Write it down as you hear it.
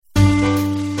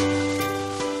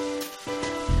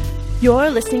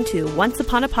You're listening to Once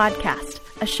Upon a Podcast,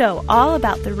 a show all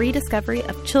about the rediscovery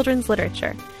of children's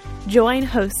literature. Join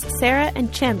hosts Sarah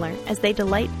and Chandler as they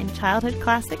delight in childhood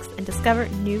classics and discover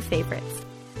new favorites.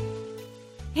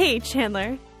 Hey,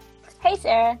 Chandler. Hey,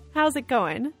 Sarah. How's it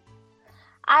going?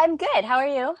 I'm good. How are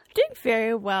you? Doing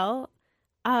very well.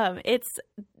 It's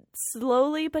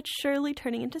slowly but surely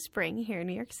turning into spring here in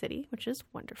New York City, which is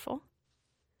wonderful.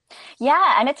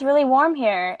 Yeah, and it's really warm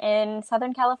here in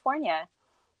Southern California.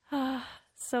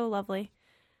 So lovely.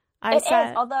 It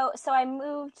is. Although, so I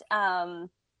moved, I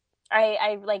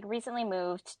recently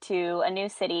moved to a new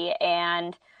city,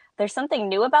 and there's something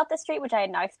new about this street, which I had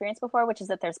not experienced before, which is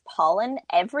that there's pollen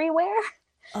everywhere.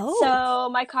 Oh. So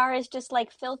my car is just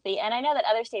like filthy. And I know that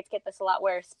other states get this a lot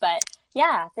worse, but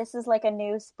yeah, this is like a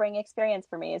new spring experience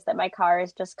for me, is that my car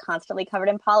is just constantly covered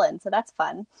in pollen. So that's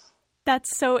fun.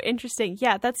 That's so interesting.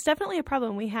 Yeah, that's definitely a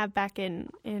problem we have back in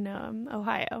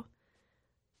Ohio.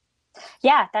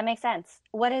 Yeah, that makes sense.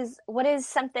 What is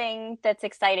something that's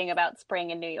exciting about spring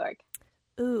in New York?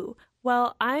 Ooh,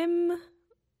 well,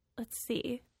 let's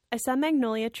see. I saw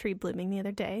magnolia tree blooming the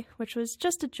other day, which was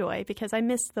just a joy because I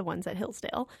missed the ones at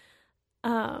Hillsdale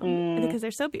because they're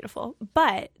so beautiful.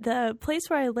 But the place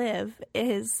where I live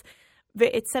it's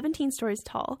 17 stories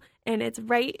tall, and it's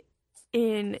right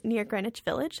near Greenwich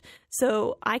Village.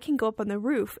 So I can go up on the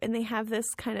roof, and they have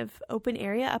this kind of open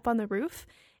area up on the roof,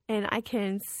 and I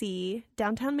can see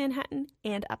downtown Manhattan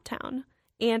and uptown,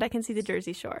 and I can see the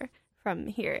Jersey Shore from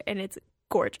here, and it's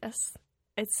gorgeous.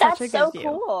 It's such a good view. That's so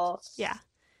cool. Yeah.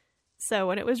 So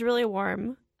when it was really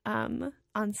warm on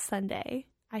Sunday,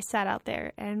 I sat out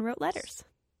there and wrote letters.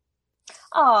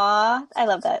 Aw, I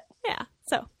love that. Yeah.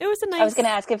 So it was a nice... I was going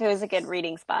to ask if it was a good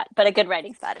reading spot, but a good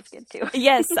writing spot is good too.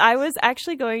 Yes, I was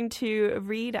actually going to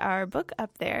read our book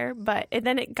up there, but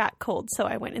then it got cold, so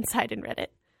I went inside and read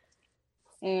it.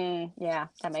 Yeah,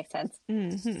 that makes sense.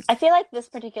 Mm-hmm. I feel like this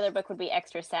particular book would be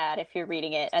extra sad if you're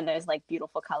reading it and there's like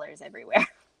beautiful colors everywhere.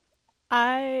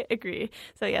 I agree.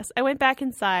 So yes, I went back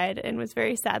inside and was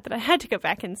very sad that I had to go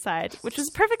back inside, which was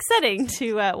a perfect setting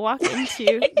to walk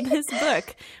into this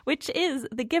book, which is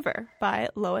The Giver by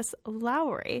Lois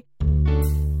Lowry.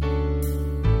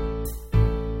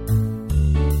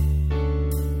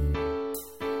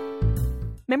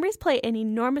 Memories play an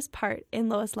enormous part in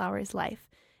Lois Lowry's life,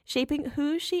 shaping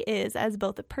who she is as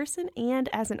both a person and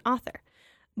as an author.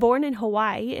 Born in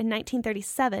Hawaii in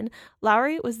 1937,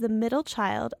 Lowry was the middle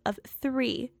child of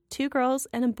two girls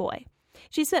and a boy.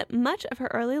 She spent much of her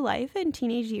early life and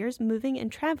teenage years moving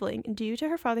and traveling due to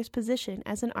her father's position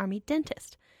as an army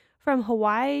dentist. From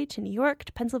Hawaii to New York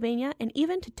to Pennsylvania and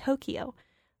even to Tokyo,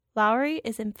 Lowry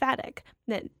is emphatic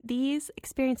that these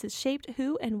experiences shaped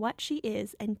who and what she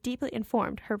is and deeply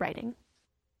informed her writing.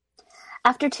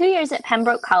 After 2 years at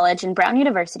Pembroke College and Brown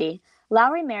University,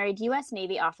 Lowry married U.S.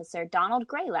 Navy officer Donald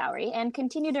Gray Lowry and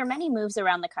continued her many moves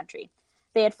around the country.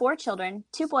 They had 4 children,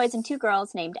 2 boys and 2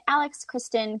 girls named Alex,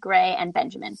 Kristen, Gray, and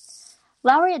Benjamin.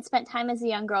 Lowry had spent time as a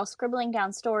young girl scribbling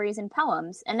down stories and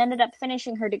poems and ended up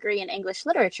finishing her degree in English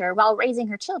literature while raising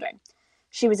her children.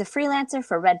 She was a freelancer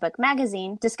for Redbook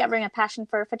magazine, discovering a passion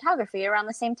for photography around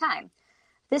the same time.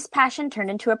 This passion turned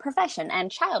into a profession,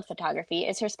 and child photography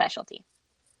is her specialty.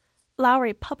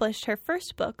 Lowry published her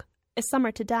first book, A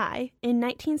Summer to Die, in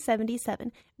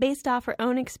 1977, based off her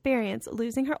own experience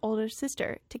losing her older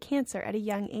sister to cancer at a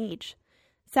young age.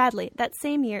 Sadly, that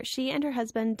same year, she and her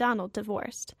husband Donald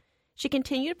divorced. She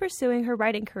continued pursuing her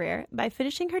writing career by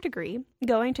finishing her degree,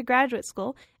 going to graduate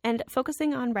school, and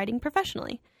focusing on writing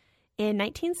professionally. In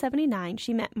 1979,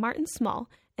 she met Martin Small,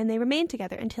 and they remained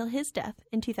together until his death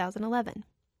in 2011.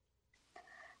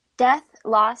 Death,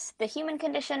 loss, the human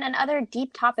condition, and other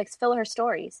deep topics fill her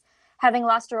stories. Having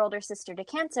lost her older sister to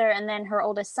cancer and then her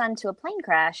oldest son to a plane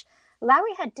crash,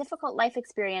 Lowry had difficult life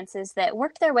experiences that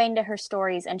worked their way into her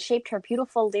stories and shaped her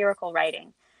beautiful lyrical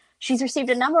writing. She's received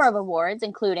a number of awards,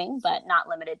 including, but not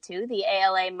limited to, the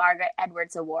ALA Margaret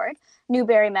Edwards Award,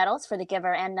 Newbery Medals for The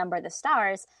Giver and Number the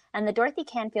Stars, and the Dorothy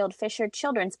Canfield Fisher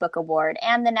Children's Book Award,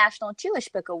 and the National Jewish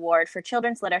Book Award for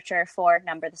Children's Literature for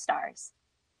Number the Stars.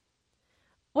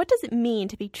 What does it mean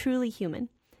to be truly human?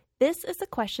 This is the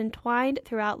question twined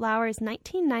throughout Lowry's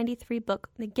 1993 book,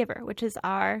 The Giver, which is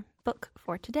our book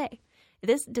for today.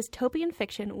 This dystopian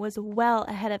fiction was well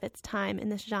ahead of its time in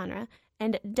this genre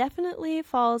and definitely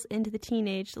falls into the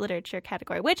teenage literature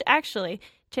category, which actually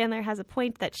Chandler has a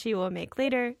point that she will make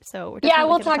later. So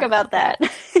we'll talk about that.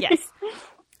 Yes.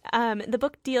 The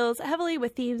book deals heavily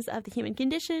with themes of the human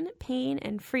condition, pain,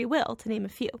 and free will, to name a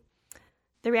few.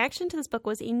 The reaction to this book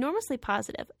was enormously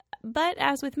positive, but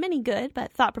as with many good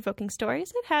but thought-provoking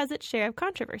stories, it has its share of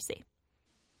controversy.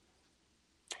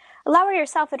 Lowry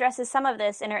herself addresses some of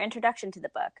this in her introduction to the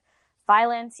book.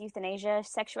 Violence, euthanasia,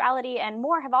 sexuality, and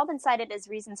more have all been cited as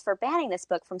reasons for banning this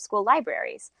book from school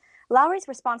libraries. Lowry's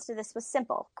response to this was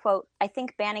simple, quote, "I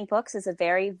think banning books is a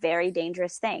very, very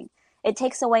dangerous thing. It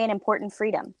takes away an important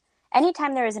freedom.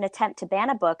 Anytime there is an attempt to ban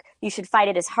a book, you should fight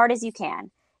it as hard as you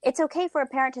can. It's okay for a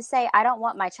parent to say, I don't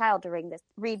want my child to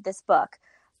read this book,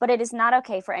 but it is not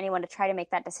okay for anyone to try to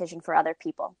make that decision for other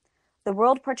people. The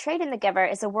world portrayed in The Giver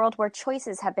is a world where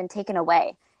choices have been taken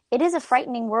away. It is a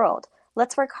frightening world.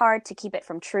 Let's work hard to keep it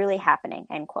from truly happening,"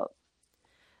 end quote.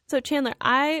 So Chandler,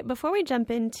 before we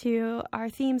jump into our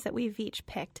themes that we've each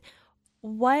picked,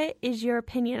 what is your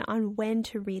opinion on when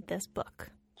to read this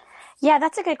book? Yeah,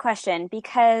 that's a good question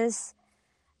because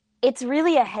it's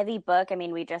really a heavy book. I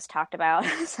mean, we just talked about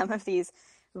some of these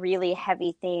really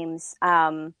heavy themes.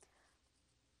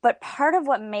 But part of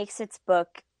what makes this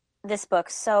book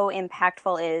so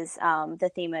impactful is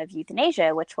the theme of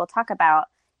euthanasia, which we'll talk about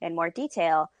in more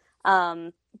detail.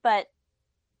 But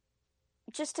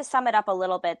just to sum it up a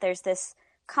little bit, there's this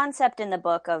concept in the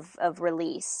book of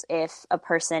release. If a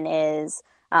person is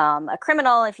a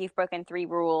criminal, if you've broken 3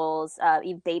 rules,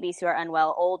 babies who are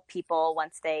unwell, old people,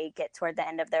 once they get toward the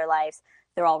end of their lives,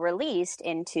 they're all released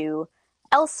into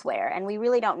elsewhere. And we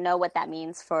really don't know what that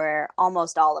means for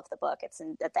almost all of the book. It's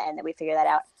at the end that we figure that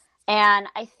out. And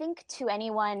I think to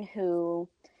anyone who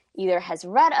either has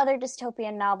read other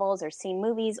dystopian novels or seen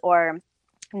movies or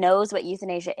knows what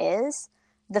euthanasia is,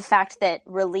 the fact that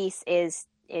release is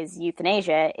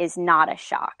euthanasia is not a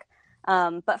shock.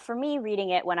 But for me, reading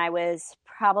it when I was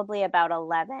probably about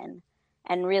 11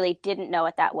 and really didn't know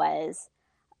what that was,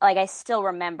 like I still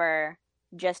remember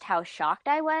just how shocked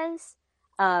I was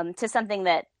to something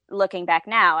that looking back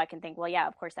now, I can think, well, yeah,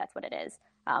 of course that's what it is.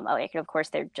 Of course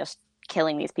they're just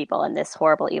killing these people in this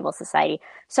horrible, evil society.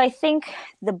 So I think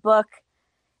the book,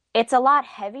 it's a lot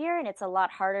heavier and it's a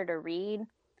lot harder to read,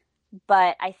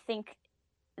 but I think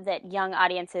that young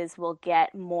audiences will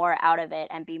get more out of it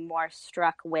and be more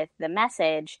struck with the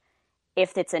message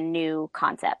if it's a new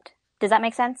concept. Does that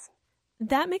make sense?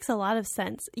 That makes a lot of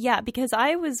sense. Yeah, because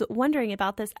I was wondering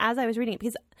about this as I was reading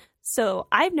it. So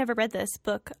I've never read this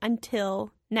book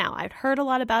until now. I've heard a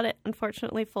lot about it.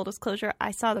 Unfortunately, full disclosure,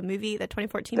 I saw the movie, the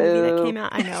 2014 movie that came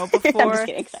out, I know, before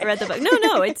I read the book.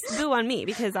 No, it's boo on me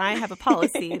because I have a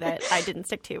policy that I didn't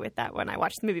stick to with that when I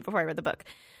watched the movie before I read the book.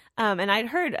 And I'd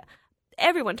heard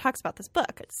everyone talks about this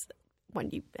book. It's one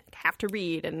you have to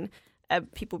read, and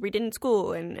people read it in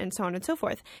school, and so on and so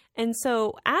forth. And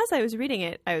so as I was reading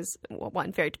it, I was, well,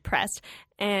 1, very depressed,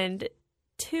 and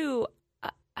 2,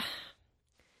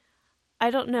 I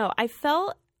don't know. I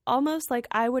felt almost like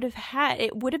it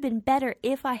would have been better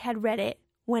if I had read it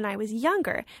when I was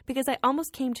younger, because I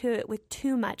almost came to it with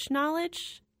too much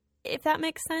knowledge, if that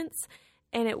makes sense.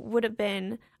 And it would have,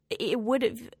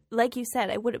 like you said,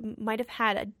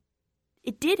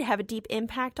 it did have a deep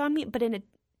impact on me, but in a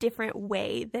different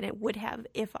way than it would have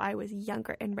if I was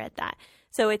younger and read that.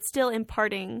 So it's still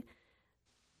imparting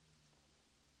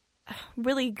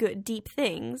really good, deep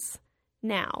things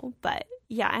now. But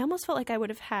yeah, I almost felt like it would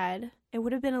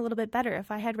have been a little bit better if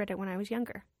I had read it when I was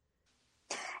younger.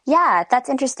 Yeah, that's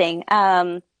interesting.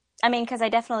 Because I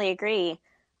definitely agree,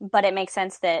 but it makes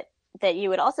sense that you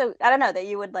would also, I don't know, that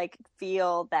you would like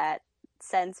feel that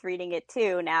sense reading it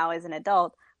too now as an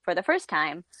adult for the first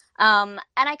time. And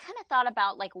I kind of thought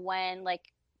about like when, like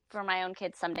for my own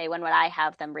kids someday, when would I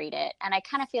have them read it? And I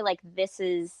kind of feel like this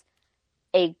is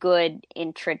a good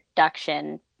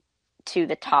introduction to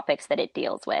the topics that it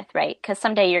deals with, right? Because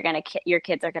someday your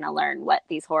kids are going to learn what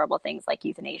these horrible things like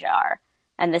euthanasia are.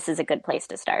 And this is a good place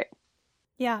to start.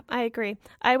 Yeah, I agree.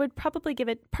 I would probably give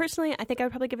it, personally, I think I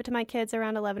would probably give it to my kids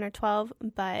around 11 or 12,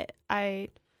 but my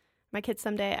kids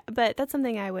someday, but that's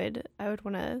something I would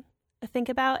want to think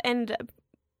about. And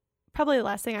probably the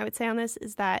last thing I would say on this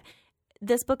is that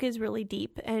this book is really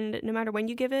deep, and no matter when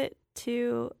you give it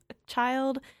to a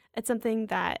child, it's something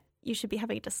that you should be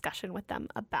having a discussion with them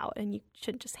about, and you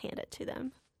shouldn't just hand it to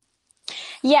them.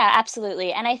 Yeah,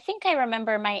 absolutely. And I think I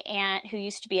remember my aunt, who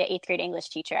used to be an 8th grade English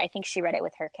teacher, I think she read it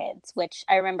with her kids, which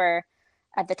I remember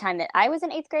at the time that I was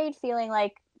in 8th grade feeling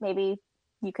like maybe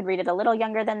you could read it a little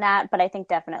younger than that, but I think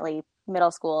definitely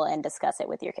middle school and discuss it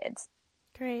with your kids.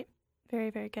 Great. Very,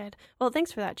 very good. Well,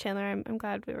 thanks for that, Chandler. I'm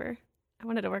glad I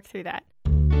wanted to work through that.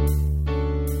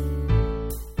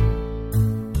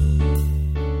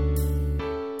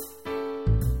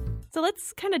 So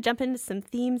let's kind of jump into some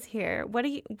themes here.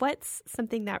 What's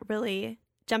something that really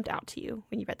jumped out to you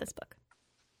when you read this book?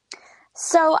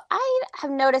 So I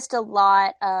have noticed a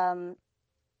lot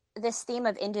this theme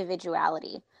of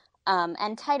individuality.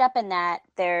 And tied up in that,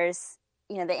 there's,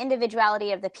 the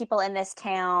individuality of the people in this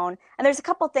town. And there's a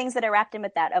couple things that are wrapped in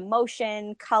with that: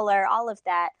 emotion, color, all of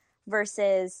that,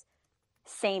 versus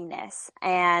sameness.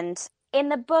 And in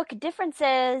the book,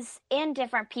 differences in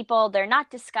different people, they're not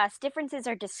discussed. Differences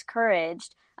are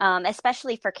discouraged,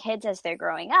 especially for kids as they're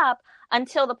growing up,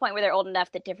 until the point where they're old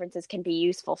enough that differences can be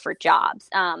useful for jobs.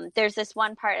 There's this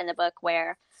one part in the book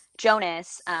where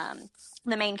Jonas,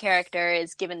 the main character,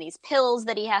 is given these pills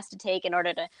that he has to take in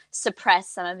order to suppress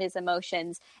some of his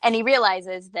emotions. And he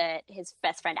realizes that his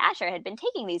best friend Asher had been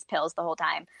taking these pills the whole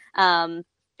time,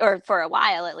 or for a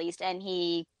while at least. And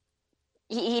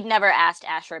he'd never asked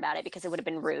Asher about it because it would have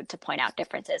been rude to point out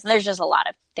differences. And there's just a lot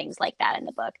of things like that in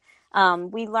the book.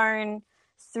 We learn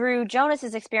through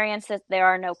Jonas's experience that there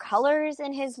are no colors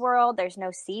in his world. There's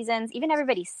no seasons. Even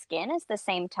everybody's skin is the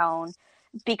same tone,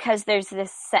 because there's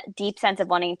this deep sense of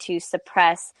wanting to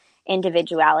suppress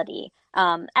individuality.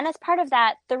 And as part of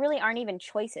that, there really aren't even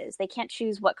choices. They can't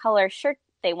choose what color shirt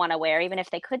they want to wear, even if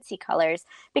they could see colors,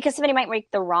 because somebody might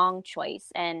make the wrong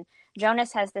choice. And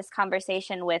Jonas has this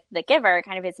conversation with the giver,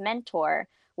 kind of his mentor,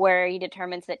 where he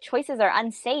determines that choices are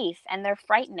unsafe and they're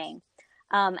frightening.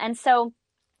 And so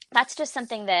that's just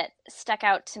something that stuck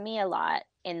out to me a lot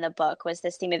in the book, was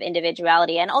this theme of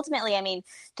individuality. And ultimately, I mean,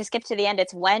 to skip to the end,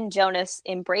 it's when Jonas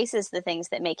embraces the things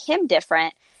that make him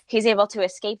different, he's able to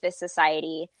escape this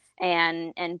society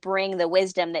and bring the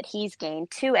wisdom that he's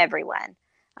gained to everyone.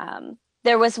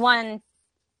 There was one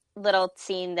little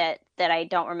scene that I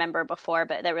don't remember before,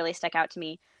 but that really stuck out to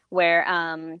me, where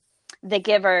the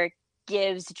giver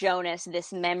gives Jonas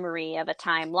this memory of a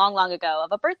time long, long ago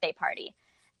of a birthday party.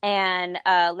 And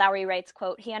Lowry writes,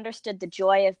 quote, "He understood the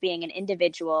joy of being an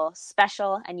individual,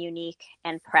 special and unique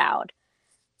and proud."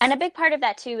 And a big part of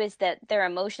that, too, is that their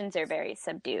emotions are very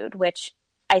subdued, which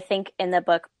I think in the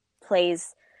book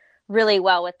plays really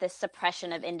well with this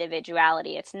suppression of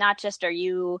individuality. It's not just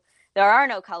there are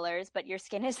no colors, but your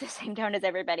skin is the same tone as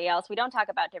everybody else. We don't talk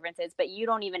about differences, but you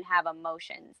don't even have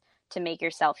emotions to make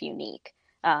yourself unique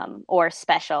or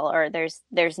special, or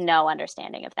there's no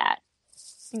understanding of that.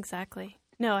 Exactly.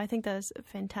 No, I think that is a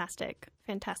fantastic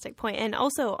point. And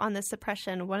also on the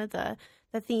suppression, one of the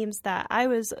themes that I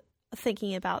was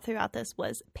thinking about throughout this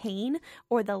was pain,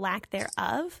 or the lack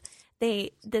thereof.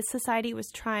 This society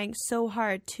was trying so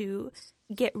hard to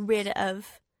get rid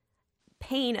of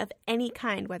pain of any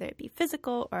kind, whether it be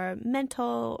physical or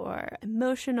mental or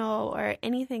emotional or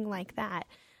anything like that,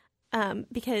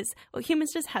 because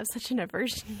humans just have such an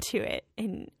aversion to it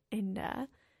in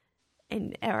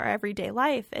our everyday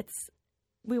life.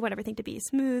 We want everything to be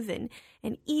smooth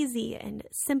and easy and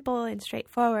simple and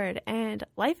straightforward, and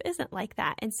life isn't like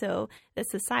that. And so the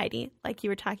society, like you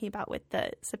were talking about with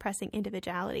the suppressing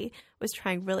individuality, was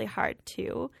trying really hard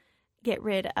to get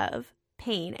rid of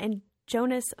pain. And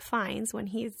Jonas finds, when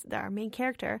he's our main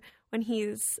character, when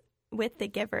he's with the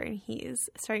giver and he's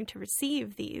starting to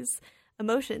receive these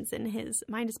emotions and his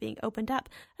mind is being opened up,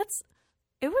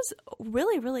 it was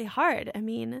really, really hard. I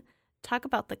mean, talk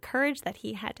about the courage that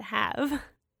he had to have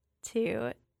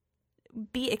to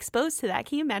be exposed to that.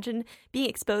 Can you imagine being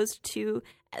exposed to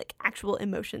actual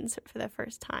emotions for the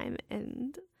first time,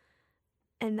 and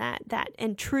that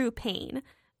and true pain,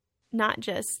 not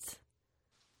just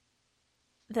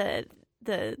the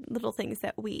little things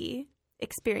that we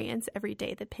experience every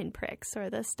day, the pinpricks or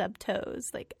the stub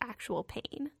toes, like actual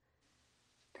pain.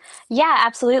 Yeah,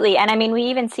 absolutely. And I mean, we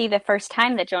even see the first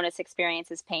time that Jonas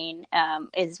experiences pain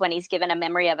is when he's given a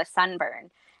memory of a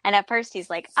sunburn. And at first he's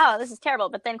like, oh, this is terrible.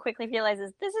 But then quickly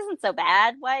realizes this isn't so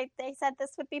bad. Why, they said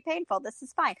this would be painful. This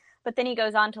is fine. But then he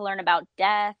goes on to learn about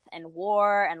death and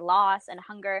war and loss and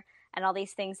hunger and all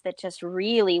these things that just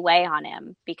really weigh on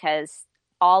him, because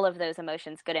all of those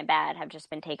emotions, good and bad, have just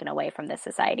been taken away from this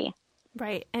society.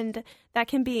 Right. And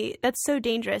that's so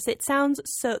dangerous.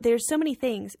 There's so many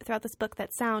things throughout this book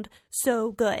that sound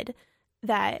so good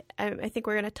that I think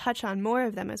we're going to touch on more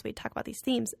of them as we talk about these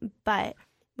themes. But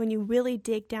when you really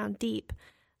dig down deep,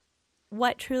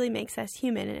 what truly makes us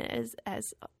human, and is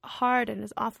as hard and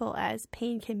as awful as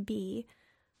pain can be,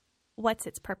 what's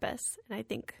its purpose? And I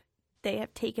think they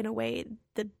have taken away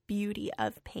the beauty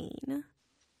of pain.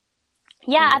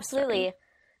 Yeah, absolutely. Story.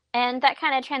 And that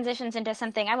kind of transitions into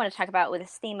something I want to talk about with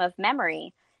this theme of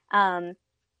memory.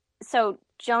 So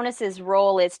Jonas's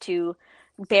role is to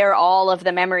bear all of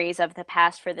the memories of the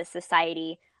past for the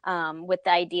society, with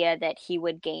the idea that he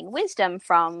would gain wisdom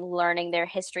from learning their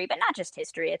history, but not just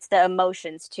history. It's the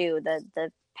emotions too,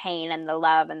 the pain and the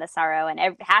love and the sorrow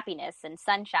and happiness and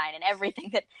sunshine and everything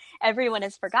that everyone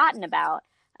has forgotten about.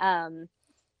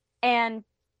 And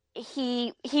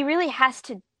he really has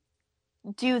to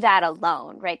do that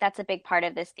alone, right? That's a big part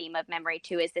of this theme of memory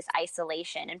too, is this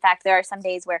isolation. In fact, there are some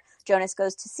days where Jonas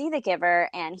goes to see the giver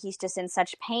and he's just in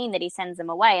such pain that he sends him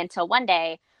away, until one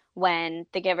day when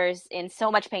the giver's in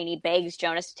so much pain, he begs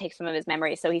Jonas to take some of his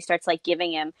memories. So he starts like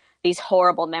giving him these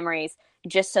horrible memories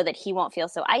just so that he won't feel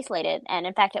so isolated. And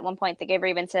in fact, at one point, the giver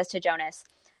even says to Jonas,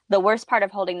 the worst part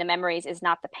of holding the memories is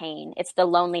not the pain, it's the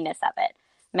loneliness of it.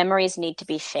 Memories need to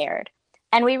be shared.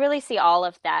 And we really see all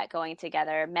of that going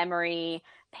together. Memory,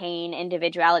 pain,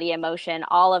 individuality, emotion,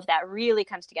 all of that really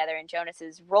comes together in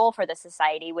Jonas's role for the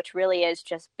society, which really is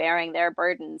just bearing their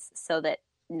burdens so that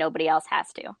nobody else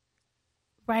has to.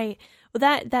 Right.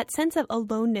 Well, that sense of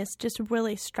aloneness just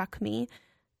really struck me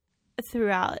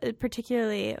throughout,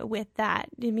 particularly with that.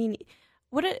 I mean,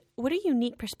 what a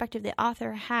unique perspective the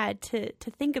author had to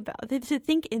think about, to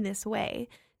think in this way,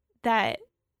 that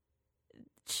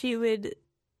she would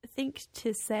think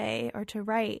to say or to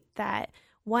write that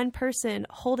one person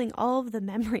holding all of the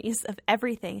memories of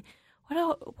everything,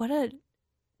 what a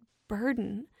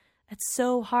burden. It's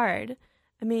so hard.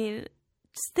 I mean,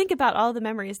 just think about all the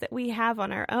memories that we have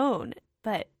on our own,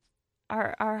 but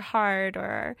are hard or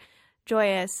are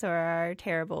joyous or are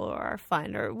terrible or are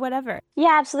fun or whatever.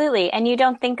 Yeah, absolutely. And you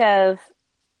don't think of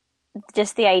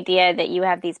just the idea that you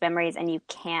have these memories and you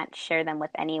can't share them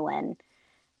with anyone.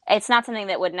 It's not something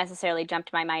that would necessarily jump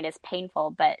to my mind as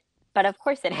painful, but of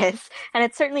course it is. And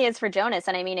it certainly is for Jonas.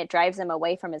 And I mean, it drives him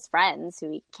away from his friends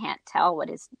who he can't tell what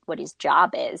his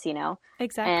job is, you know?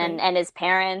 Exactly. And his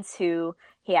parents who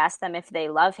he asks them if they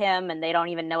love him and they don't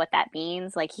even know what that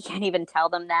means. Like, he can't even tell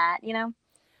them that, you know?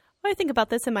 Well, I think about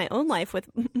this in my own life with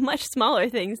much smaller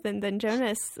things than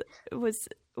Jonas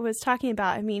was talking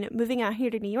about. I mean, moving out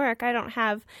here to New York, I don't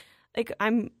have, like,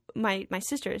 my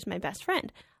sister is my best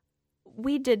friend.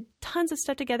 We did tons of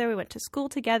stuff together. We went to school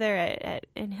together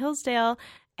in Hillsdale,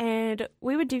 and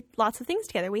we would do lots of things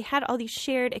together. We had all these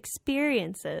shared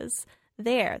experiences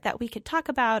there that we could talk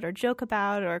about or joke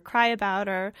about or cry about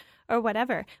or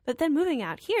whatever. But then moving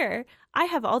out here, I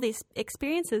have all these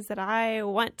experiences that I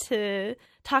want to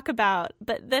talk about,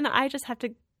 but then I just have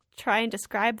to try and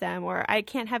describe them, or I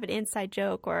can't have an inside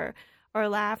joke or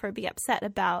laugh or be upset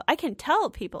about. I can tell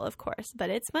people, of course, but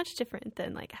it's much different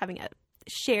than like having a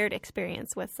shared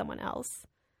experience with someone else.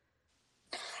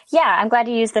 Yeah, I'm glad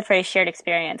you used the phrase shared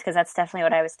experience, because that's definitely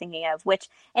what I was thinking of, which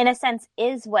in a sense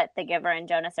is what the giver and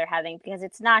Jonas are having, because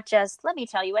it's not just, let me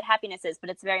tell you what happiness is, but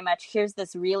it's very much, here's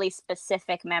this really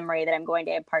specific memory that I'm going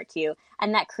to impart to you.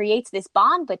 And that creates this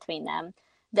bond between them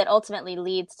that ultimately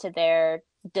leads to their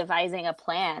devising a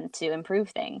plan to improve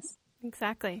things.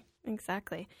 Exactly.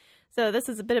 So this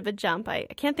is a bit of a jump. I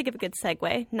can't think of a good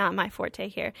segue. Not my forte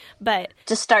here, but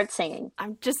just start singing.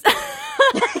 I'm just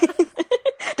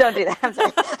don't do that. I'm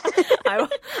sorry.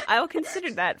 I will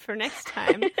consider that for next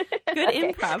time. Good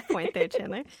okay. Improv point there,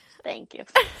 Chandler. Thank you.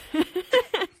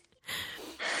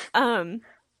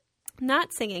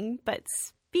 Not singing, but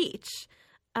speech.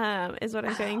 Is what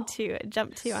I'm going to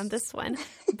jump to on this one.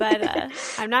 But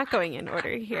I'm not going in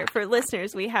order here. For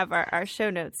listeners, we have our show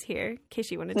notes here, in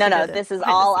case you wanted to. No, this is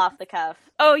all off the cuff.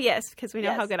 Oh, yes, because we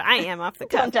know how good I am off the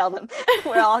cuff. Don't tell them.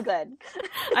 We're all good.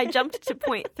 I jumped to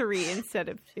point 3 instead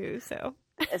of 2, so.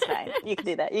 It's fine. You can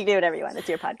do that. You can do whatever you want. It's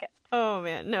your podcast. Oh,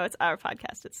 man. No, it's our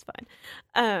podcast. It's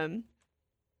fine.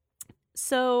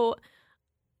 So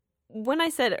when I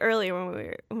said earlier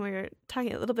when we were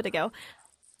talking a little bit ago,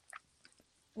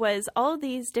 was all of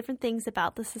these different things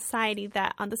about the society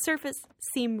that on the surface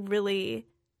seem really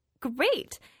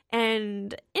great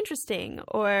and interesting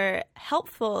or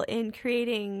helpful in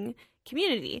creating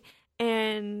community.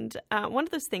 And one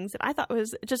of those things that I thought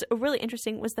was just really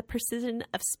interesting was the precision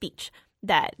of speech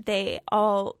that they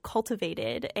all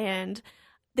cultivated. And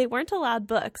they weren't allowed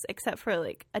books except for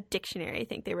like a dictionary. I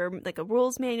think they were like a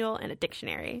rules manual and a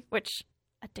dictionary, which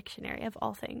a dictionary of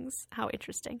all things. How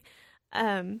interesting.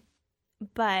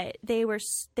 But they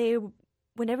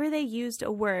whenever they used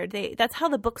a word, that's how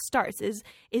the book starts, is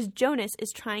Jonas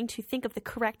is trying to think of the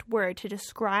correct word to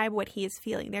describe what he is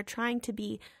feeling. They're trying to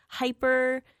be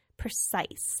hyper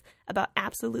precise about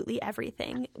absolutely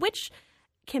everything, which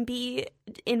can be,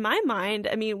 in my mind,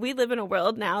 I mean, we live in a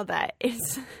world now that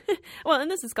is, well, and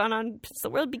this has gone on since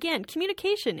the world began.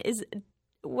 Communication is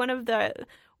one of the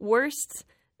worst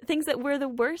things that we're the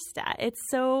worst at. It's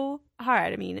so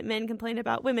hard. I mean, men complain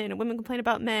about women and women complain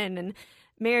about men, and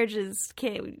marriages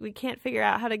we can't figure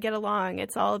out how to get along.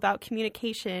 It's all about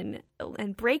communication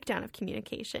and breakdown of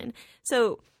communication.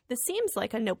 So this seems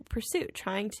like a noble pursuit,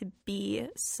 trying to be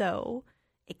so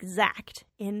exact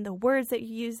in the words that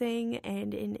you're using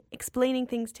and in explaining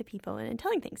things to people and in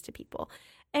telling things to people.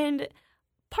 And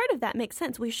part of that makes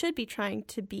sense. We should be trying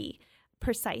to be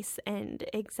precise and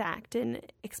exact and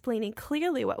explaining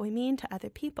clearly what we mean to other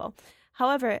people.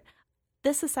 However,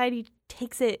 this society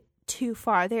takes it too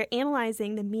far. They're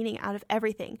analyzing the meaning out of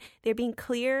everything. They're being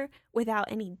clear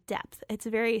without any depth. It's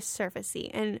very surfacey.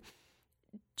 And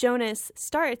Jonas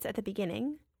starts at the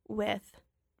beginning with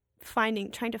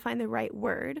trying to find the right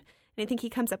word. And I think he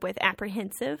comes up with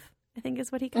apprehensive, I think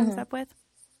is what he comes up with.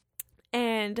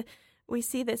 And we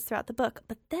see this throughout the book.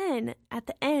 But then at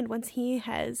the end,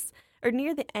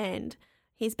 near the end,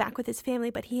 he's back with his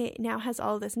family, but he now has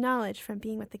all this knowledge from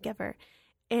being with the giver.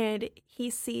 And he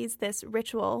sees this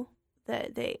ritual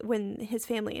that when his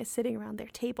family is sitting around their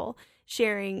table,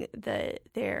 sharing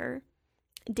their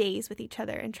days with each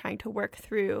other and trying to work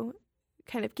through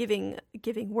kind of giving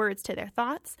words to their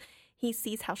thoughts. He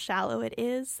sees how shallow it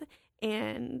is,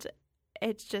 and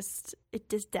it just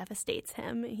devastates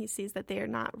him. He sees that they are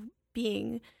not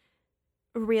being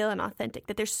real and authentic,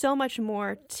 that there's so much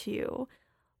more to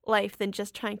life than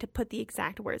just trying to put the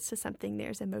exact words to something.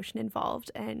 There's emotion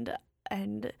involved and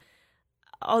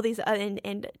all these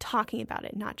and talking about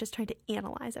it, not just trying to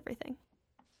analyze everything.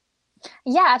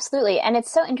 Yeah, absolutely. And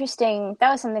it's so interesting.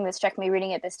 That was something that struck me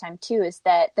reading it this time too, is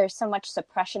that there's so much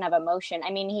suppression of emotion.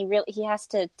 I mean, he has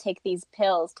to take these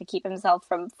pills to keep himself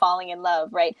from falling in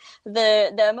love, right?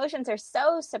 The emotions are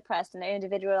so suppressed and their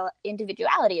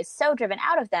individuality is so driven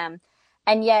out of them.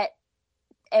 And yet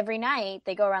every night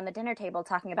they go around the dinner table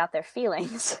talking about their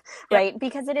feelings, right? Yep.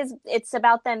 Because it's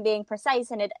about them being precise,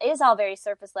 and it is all very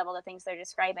surface level, the things they're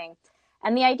describing.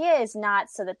 And the idea is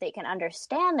not so that they can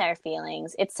understand their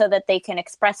feelings. It's so that they can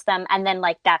express them. And then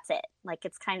that's it.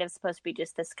 It's kind of supposed to be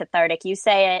just this cathartic. You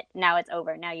say it, now it's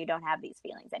over. Now you don't have these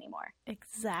feelings anymore.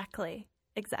 Exactly.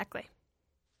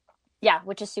 Yeah,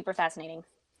 which is super fascinating.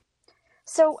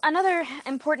 So another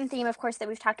important theme, of course, that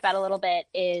we've talked about a little bit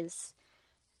is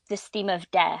this theme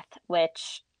of death,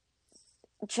 which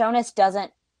Jonas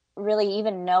doesn't really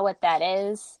even know what that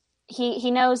is.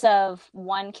 He knows of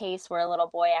one case where a little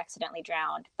boy accidentally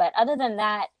drowned, but other than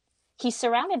that, he's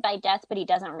surrounded by death, but he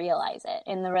doesn't realize it.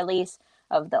 In the release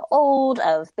of the old,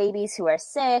 of babies who are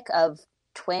sick, of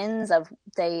twins,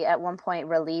 they at one point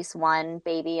release one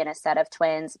baby and a set of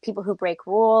twins, people who break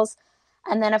rules.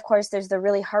 And then, of course, there's the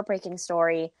really heartbreaking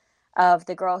story of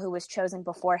the girl who was chosen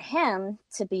before him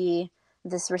to be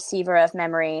this receiver of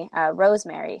memory,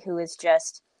 Rosemary, who is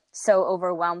just so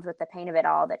overwhelmed with the pain of it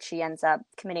all that she ends up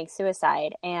committing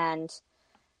suicide. And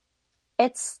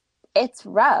it's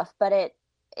rough, but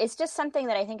it's just something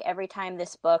that I think every time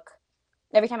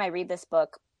I read this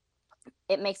book,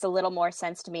 it makes a little more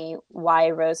sense to me why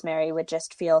Rosemary would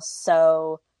just feel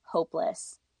so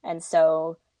hopeless and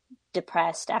so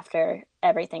depressed after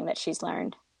everything that she's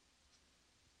learned.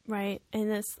 Right.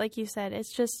 And this, like you said,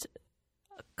 it's just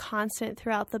constant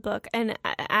throughout the book. And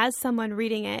as someone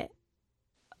reading it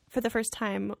for the first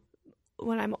time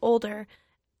when I'm older,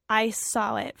 I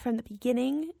saw it from the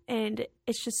beginning, and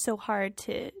it's just so hard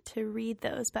to read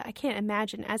those. But I can't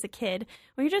imagine as a kid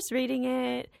when you're just reading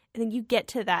it and then you get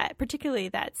to that, particularly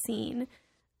that scene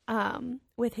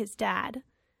with his dad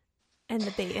and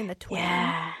the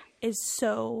twin is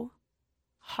so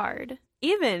hard.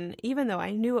 Even though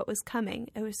I knew it was coming,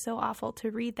 it was so awful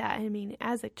to read that. I mean,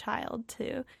 as a child,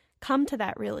 to come to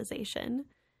that realization,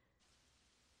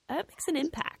 that makes an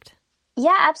impact.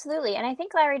 Yeah, absolutely. And I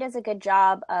think Larry does a good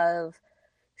job of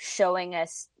showing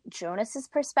us Jonas's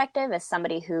perspective as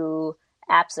somebody who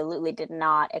absolutely did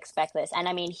not expect this. And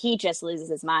I mean, he just loses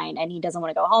his mind and he doesn't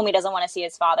want to go home. He doesn't want to see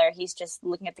his father. He's just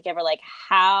looking at the giver like,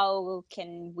 how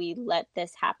can we let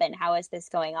this happen? How is this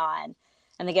going on?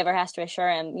 And the giver has to assure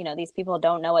him, these people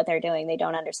don't know what they're doing. They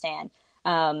don't understand.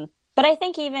 But I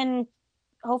think even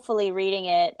hopefully reading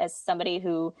it as somebody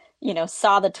who,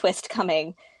 saw the twist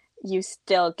coming, you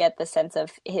still get the sense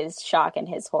of his shock and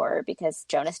his horror because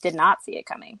Jonas did not see it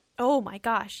coming. Oh my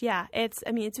gosh. Yeah. It's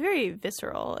very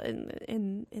visceral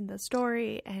in the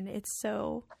story, and it's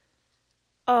so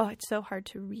hard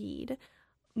to read.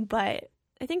 But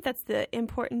I think that's the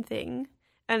important thing.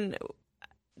 And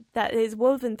that is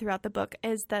woven throughout the book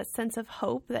is that sense of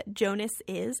hope that Jonas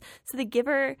is. So the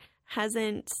giver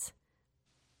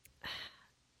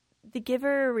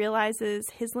realizes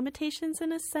his limitations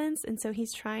in a sense, and so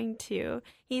he's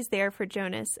there for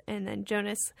Jonas, and then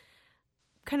Jonas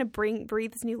kind of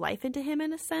breathes new life into him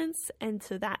in a sense, and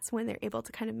so that's when they're able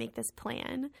to kind of make this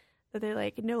plan that they're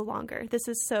like, no longer. This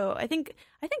is so. I think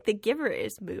the giver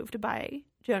is moved by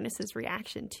Jonas's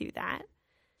reaction to that,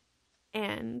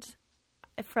 and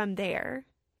from there,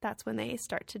 that's when they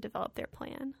start to develop their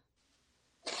plan.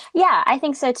 Yeah, I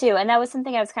think so too. And that was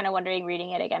something I was kind of wondering reading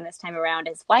it again this time around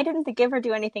is why didn't the giver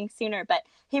do anything sooner? But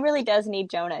he really does need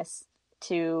Jonas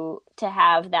to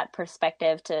have that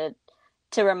perspective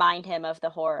to remind him of the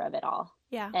horror of it all.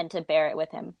 Yeah. And to bear it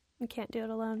with him. You can't do it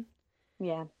alone.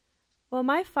 Yeah. Well,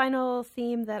 my final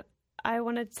theme that I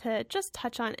wanted to just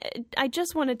touch on, I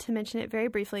just wanted to mention it very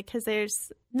briefly because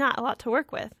there's not a lot to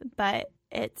work with, but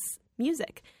it's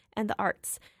music and the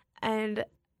arts. And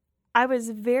I was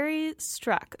very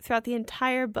struck throughout the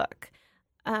entire book.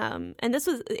 And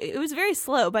it was very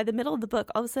slow. By the middle of the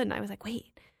book, all of a sudden I was like,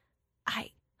 wait,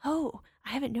 I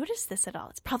haven't noticed this at all.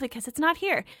 It's probably because it's not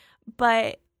here.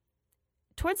 But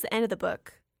towards the end of the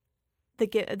book, the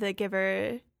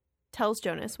giver tells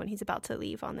Jonas when he's about to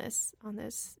leave on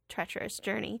this treacherous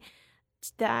journey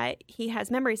that he has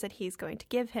memories that he's going to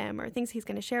give him or things he's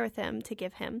going to share with him to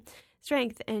give him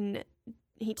strength. And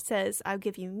he says, I'll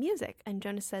give you music. And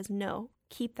Jonas says, no,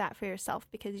 keep that for yourself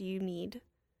because you need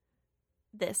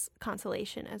this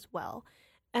consolation as well.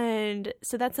 And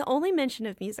so that's the only mention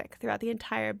of music throughout the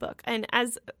entire book. And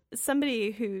as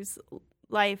somebody whose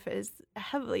life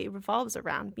heavily revolves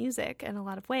around music in a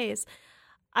lot of ways,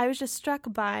 I was just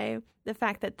struck by the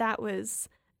fact that that was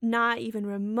not even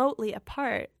remotely a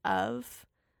part of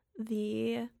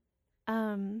the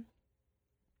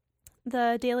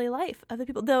daily life of the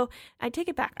people. Though I take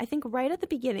it back. I think right at the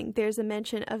beginning, there's a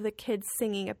mention of the kids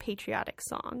singing a patriotic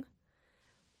song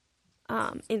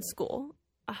in school.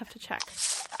 I'll have to check.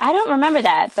 I don't remember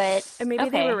that, but or maybe okay.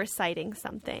 They were reciting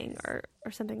something or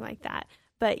something like that.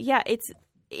 But yeah, it's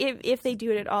if they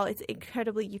do it at all, it's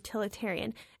incredibly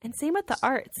utilitarian. And same with the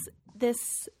arts.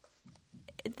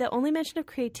 The only mention of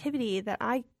creativity that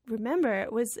I remember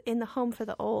was in the Home for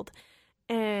the Old.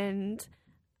 And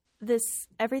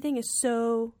everything is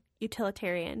so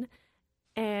utilitarian.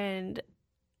 And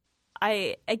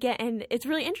and it's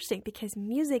really interesting because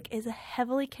music is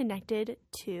heavily connected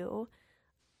to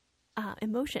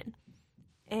emotion.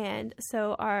 And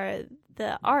so are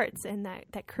the arts and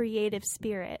that creative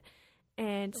spirit.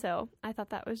 And so I thought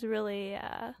that was really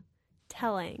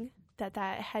telling that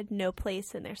had no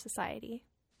place in their society.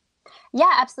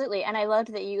 Yeah, absolutely. And I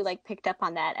loved that you picked up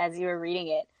on that as you were reading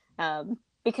it.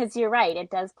 Because you're right, it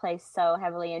does play so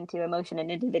heavily into emotion and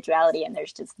individuality, and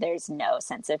there's no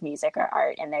sense of music or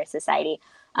art in their society,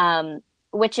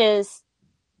 which is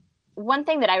one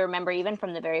thing that I remember even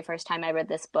from the very first time I read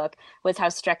this book was how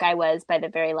struck I was by the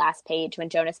very last page when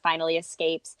Jonas finally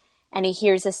escapes and he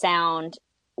hears a sound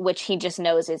which he just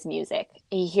knows is music.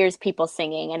 He hears people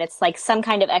singing and it's like some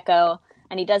kind of echo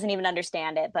and he doesn't even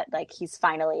understand it, but he's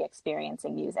finally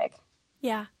experiencing music.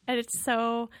 Yeah, and it's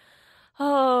so...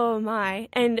 Oh my.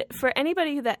 And for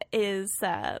anybody that is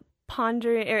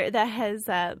pondering or that has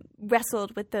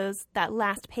wrestled with that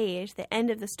last page, the end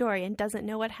of the story, and doesn't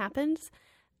know what happens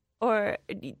or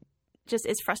just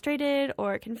is frustrated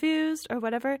or confused or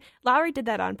whatever, Lowry did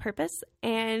that on purpose,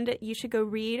 and you should go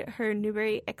read her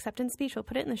Newbery acceptance speech. We'll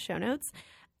put it in the show notes.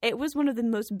 It was one of the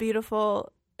most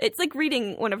beautiful. It's like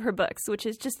reading one of her books, which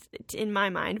is just, in my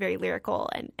mind, very lyrical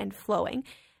and flowing.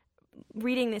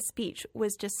 Reading this speech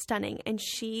was just stunning, and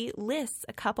she lists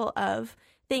a couple of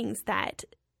things that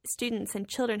students and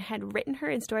children had written her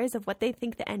in stories of what they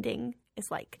think the ending is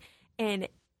like. And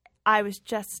I was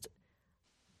just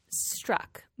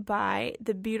struck by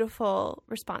the beautiful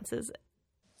responses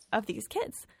of these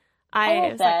kids.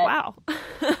 I was like, wow,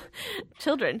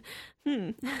 children.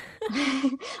 When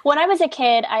I was a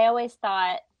kid, I always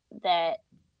thought that,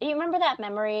 you remember that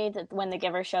memory that when the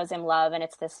giver shows him love and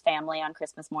it's this family on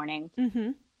Christmas morning?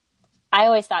 Mm-hmm. I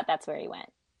always thought that's where he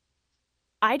went.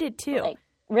 I did too.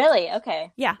 Really?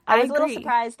 Okay. Yeah, I was agree. a little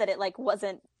surprised that it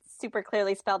wasn't super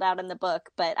clearly spelled out in the book.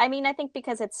 But I mean, I think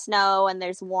because it's snow and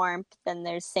there's warmth and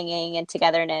there's singing and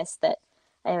togetherness that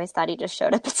I always thought he just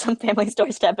showed up at some family's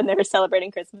doorstep and they were celebrating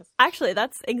Christmas. Actually,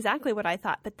 that's exactly what I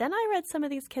thought. But then I read some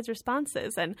of these kids'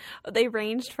 responses and they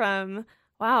ranged from,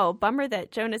 wow, bummer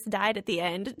that Jonas died at the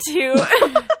end, to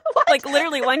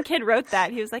literally one kid wrote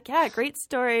that. He was like, yeah, great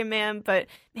story, ma'am, but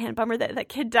man, bummer that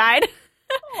kid died.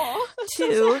 Aww,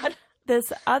 to so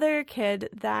this other kid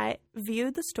that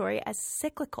viewed the story as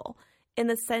cyclical in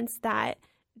the sense that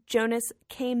Jonas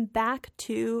came back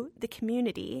to the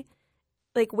community,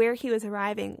 where he was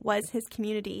arriving was his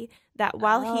community, that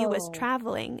while he was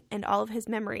traveling and all of his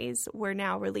memories were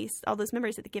now released, all those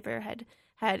memories that the giver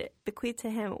had bequeathed to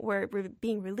him were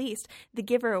being released, the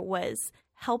giver was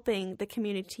helping the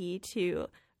community to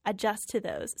adjust to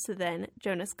those. So then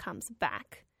Jonas comes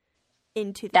back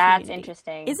into the community. That's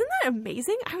interesting. Isn't that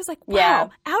amazing? I was like, wow,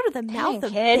 out of the mouth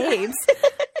of babes.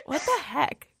 What the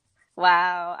heck?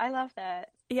 Wow, I love that.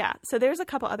 Yeah, so there's a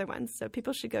couple other ones. So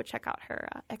people should go check out her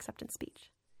acceptance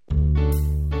speech.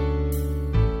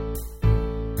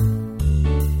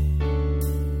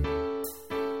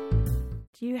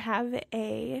 do you have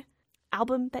a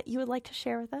album that you would like to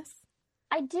share with us?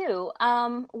 I do.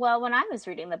 Well, when I was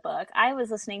reading the book, I was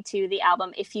listening to the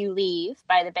album If You Leave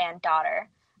by the band Daughter,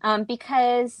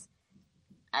 because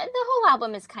the whole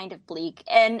album is kind of bleak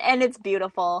and it's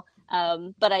beautiful.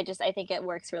 But I think it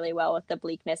works really well with the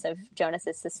bleakness of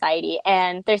Jonas's society.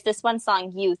 And there's this one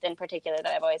song, Youth, in particular,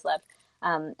 that I've always loved.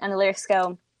 And the lyrics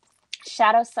go,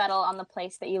 "Shadows settle on the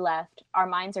place that you left. Our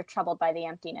minds are troubled by the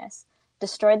emptiness.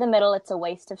 Destroy the middle, it's a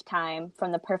waste of time,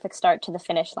 from the perfect start to the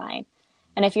finish line.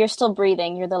 And if you're still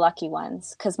breathing, you're the lucky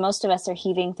ones, because most of us are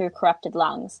heaving through corrupted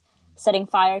lungs, setting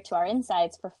fire to our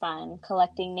insides for fun,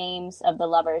 collecting names of the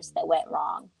lovers that went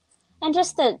wrong." And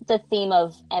just the theme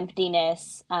of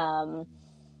emptiness, and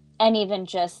even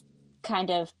just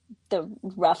kind of the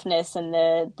roughness and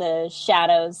the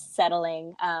shadows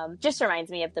settling, just reminds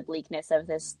me of the bleakness of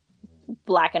this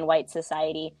black and white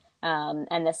society,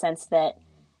 and the sense that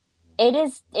it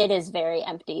is very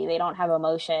empty. They don't have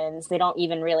emotions. They don't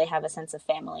even really have a sense of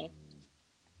family.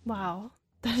 Wow,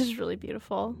 that is really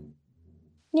beautiful.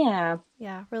 Yeah.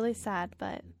 Yeah, really sad,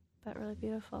 but really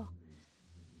beautiful.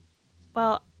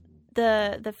 Well,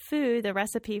 the food, the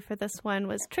recipe for this one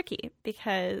was tricky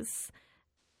because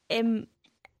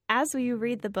as you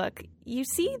read the book, you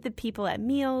see the people at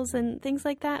meals and things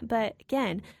like that. But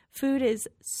again, food is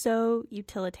so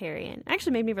utilitarian. It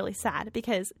actually made me really sad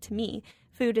because to me,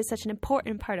 food is such an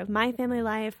important part of my family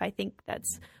life. I think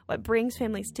that's what brings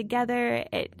families together.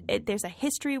 There's a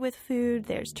history with food.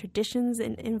 There's traditions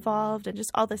involved and just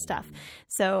all this stuff.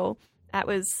 So that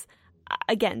was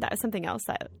something else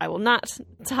that I will not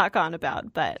talk on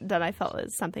about, but that I felt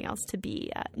was something else to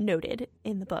be noted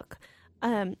in the book.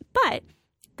 But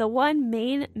the one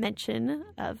main mention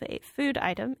of a food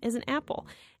item is an apple,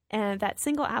 and that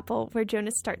single apple where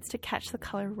Jonas starts to catch the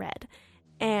color red.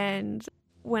 And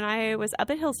when I was up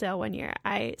at Hillsdale one year,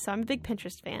 so I'm a big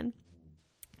Pinterest fan,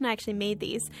 and I actually made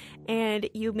these. And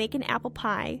you make an apple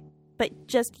pie, but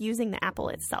just using the apple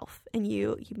itself. And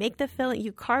you make the filling,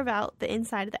 you carve out the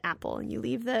inside of the apple, and you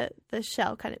leave the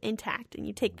shell kind of intact, and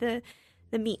you take the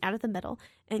meat out of the middle,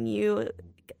 and you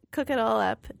cook it all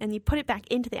up, and you put it back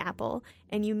into the apple,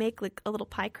 and you make like a little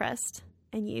pie crust,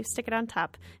 and you stick it on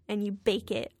top, and you bake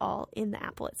it all in the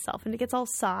apple itself. And it gets all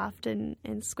soft and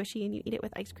squishy, and you eat it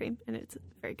with ice cream, and it's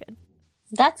very good.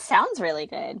 That sounds really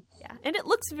good. Yeah, and it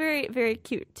looks very, very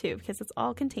cute, too, because it's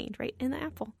all contained right in the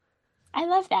apple. I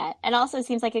love that. And also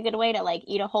seems like a good way to like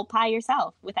eat a whole pie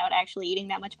yourself without actually eating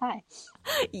that much pie.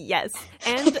 Yes.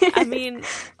 And I mean,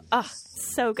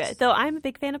 so good. Though I'm a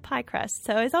big fan of pie crust,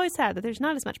 so it's always sad that there's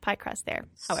not as much pie crust there.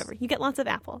 However, you get lots of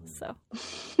apple, so.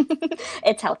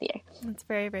 It's healthier. It's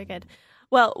very, very good.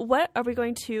 Well, what are we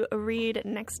going to read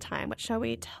next time? What shall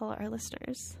we tell our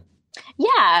listeners?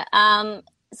 Yeah.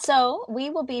 So we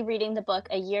will be reading the book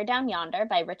A Year Down Yonder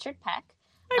by Richard Peck.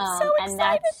 I'm so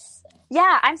excited.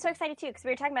 Yeah, I'm so excited too, because we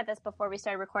were talking about this before we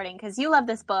started recording, because you love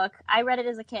this book. I read it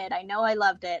as a kid. I know I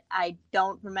loved it. I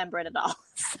don't remember it at all.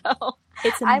 So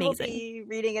it's amazing. I will be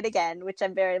reading it again, which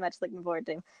I'm very much looking forward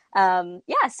to.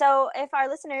 So if our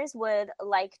listeners would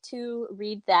like to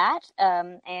read that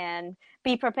and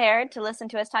be prepared to listen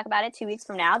to us talk about it 2 weeks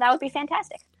from now, that would be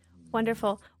fantastic.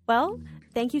 Wonderful. Well,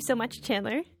 thank you so much,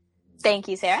 Chandler. Thank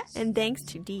you, Sarah. And thanks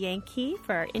to D. Yankee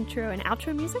for our intro and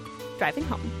outro music, Driving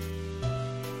Home.